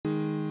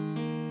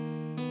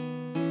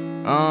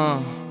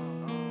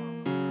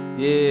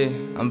Yeah,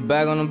 I'm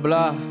back on the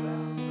block.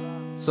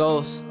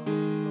 Sauce,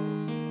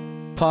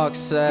 Park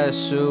side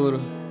shooter.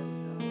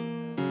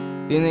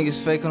 These niggas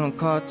fake on a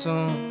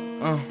cartoon.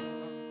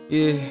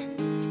 Yeah,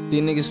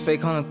 these niggas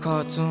fake on a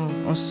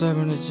cartoon. I'm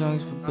serving the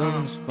junkies for dope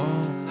in the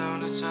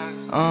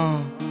spoon.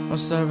 I'm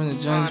serving the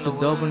junkies for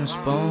dope in the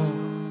spoon.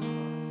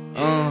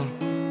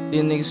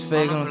 These niggas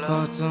fake on a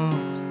cartoon.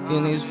 These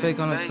niggas fake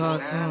on a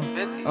cartoon.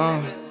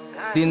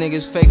 These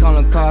niggas fake on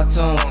a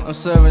cartoon. I'm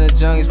serving the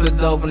junkies, put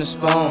dope in the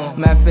spoon.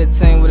 Matt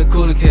 15 with a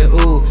cooler kid,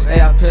 ooh.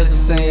 AI pistol,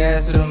 send your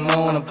ass to the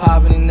moon. I'm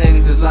popping these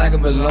niggas just like a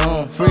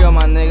balloon. Free all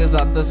my niggas,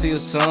 I'll thus see you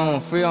soon.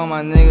 Free all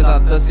my niggas, I'll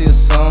thus see you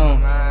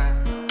soon.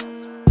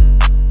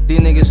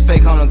 These niggas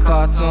fake on a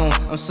cartoon.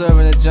 I'm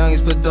serving the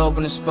junkies, put dope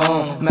in the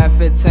spoon. Matt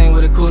 15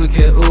 with a cooler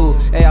kid, ooh.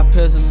 AI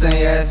pistol, send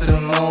your ass to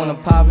the moon.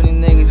 I'm popping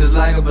these niggas just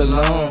like a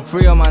balloon.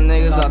 Free all my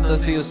niggas, I'll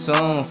thus see you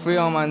soon. Free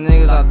all my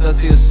niggas, I'll thus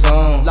see you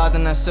soon. Locked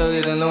in that silly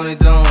than Looney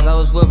Tunes. I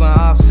was whipping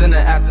ops in the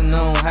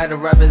afternoon. Had to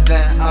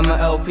represent, I'm an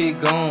LP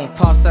goon.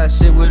 Pause that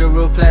shit with a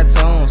real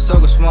platoon.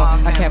 Circle small,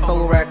 I can't fuck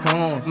with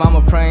raccoons.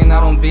 Mama praying I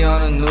don't be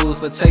on the news.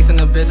 For chasing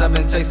the bitch, I've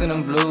been chasing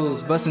them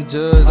blues. Bustin'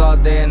 jugs all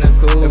day in the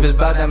cool. If it's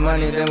about that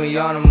money, then we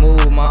on the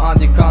move. My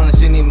auntie calling,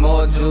 she need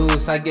more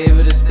juice. I gave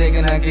it a stick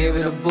and I gave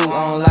it a boot.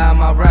 I don't lie,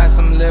 my raps,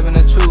 I'm living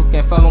the truth.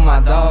 Can't fuck with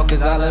my dog,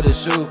 cause I love to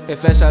shoot. If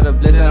fresh out of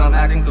bliss and I'm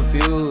acting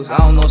confused. I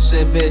don't know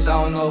shit, bitch,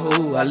 I don't know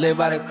who. I live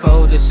by the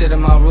code, this shit in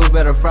my root.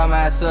 Better fry my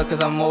ass up,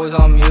 cause I'm always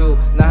on mute.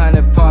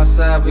 900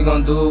 Parkside, we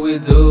gon' do what we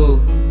do.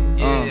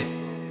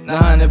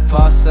 900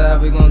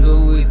 Parkside, we gon' do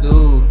what we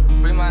do.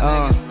 Free my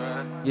niggas,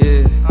 bruh.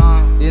 Yeah,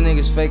 these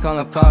niggas fake on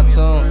a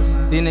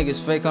cartoon. These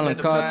niggas fake on a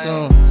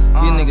cartoon.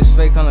 These niggas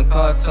fake on a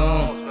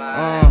cartoon.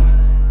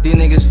 These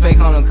niggas fake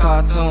on a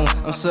cartoon.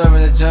 I'm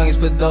serving the junkies,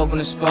 put dope in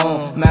the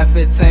spoon. Matt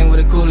 15 with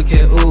a cooler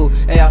kid, ooh.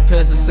 AI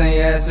pistol, send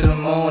your ass to the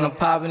moon. I'm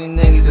popping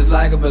these niggas just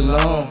like a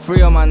balloon.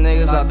 Free all my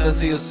niggas, I'll thus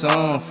see you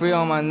soon. Free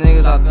all my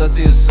niggas, I'll thus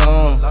see you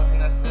soon.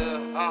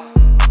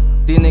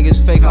 These niggas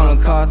fake on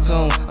a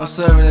cartoon. I'm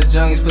serving the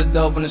junkies, put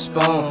dope in the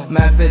spoon.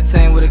 Matt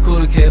 15 with a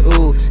cooler kid,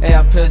 ooh.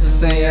 AI pistol,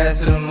 send your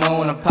ass to the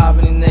moon. I'm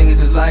popping these niggas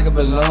just like a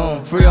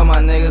balloon. Free all my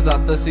niggas, I'll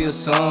thus see you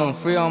soon.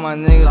 Free all my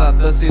niggas, I'll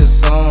thus see you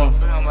soon.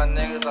 Free all my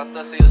niggas, I'll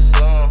thus see you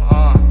soon.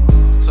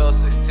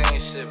 12-16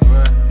 shit,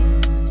 bruh.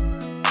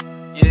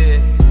 Yeah.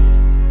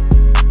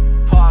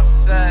 Park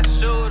side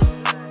shooter.